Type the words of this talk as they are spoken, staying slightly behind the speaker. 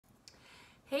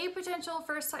Hey potential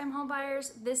first-time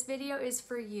homebuyers, this video is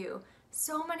for you.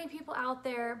 So many people out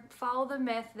there follow the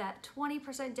myth that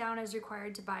 20% down is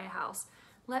required to buy a house.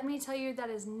 Let me tell you that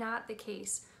is not the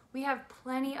case. We have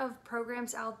plenty of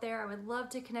programs out there. I would love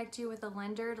to connect you with a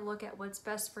lender to look at what's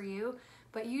best for you,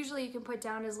 but usually you can put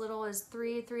down as little as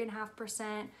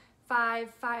 3.5%,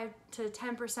 5 to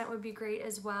 10% would be great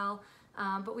as well.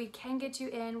 But we can get you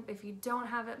in if you don't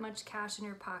have that much cash in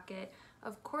your pocket.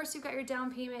 Of course, you've got your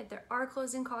down payment. There are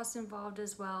closing costs involved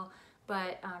as well,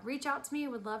 but reach out to me.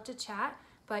 Would love to chat,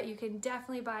 but you can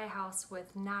definitely buy a house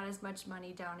with not as much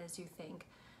money down as you think.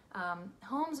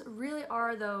 Homes really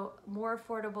are, though, more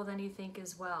affordable than you think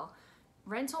as well.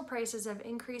 Rental prices have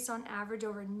increased on average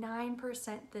over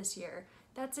 9% this year.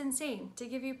 That's insane. To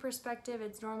give you perspective,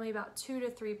 it's normally about 2 to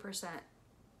 3%.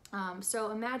 So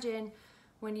imagine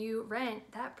when you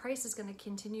rent, that price is going to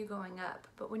continue going up.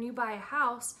 But when you buy a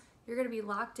house, you're going to be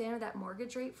locked in with that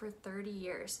mortgage rate for 30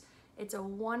 years. It's a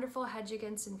wonderful hedge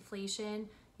against inflation.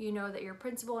 You know that your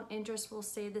principal and interest will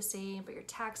stay the same, but your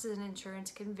taxes and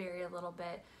insurance can vary a little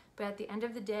bit. But at the end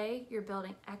of the day, you're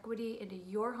building equity into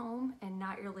your home and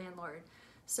not your landlord.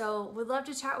 So we'd love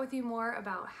to chat with you more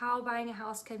about how buying a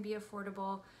house can be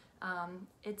affordable.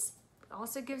 It's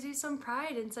also gives you some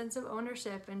pride and sense of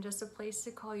ownership and just a place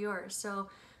to call yours. So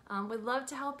would love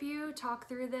to help you talk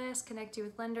through this, connect you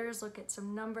with lenders, look at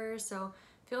some numbers. So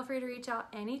feel free to reach out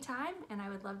anytime and I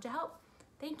would love to help.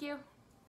 Thank you.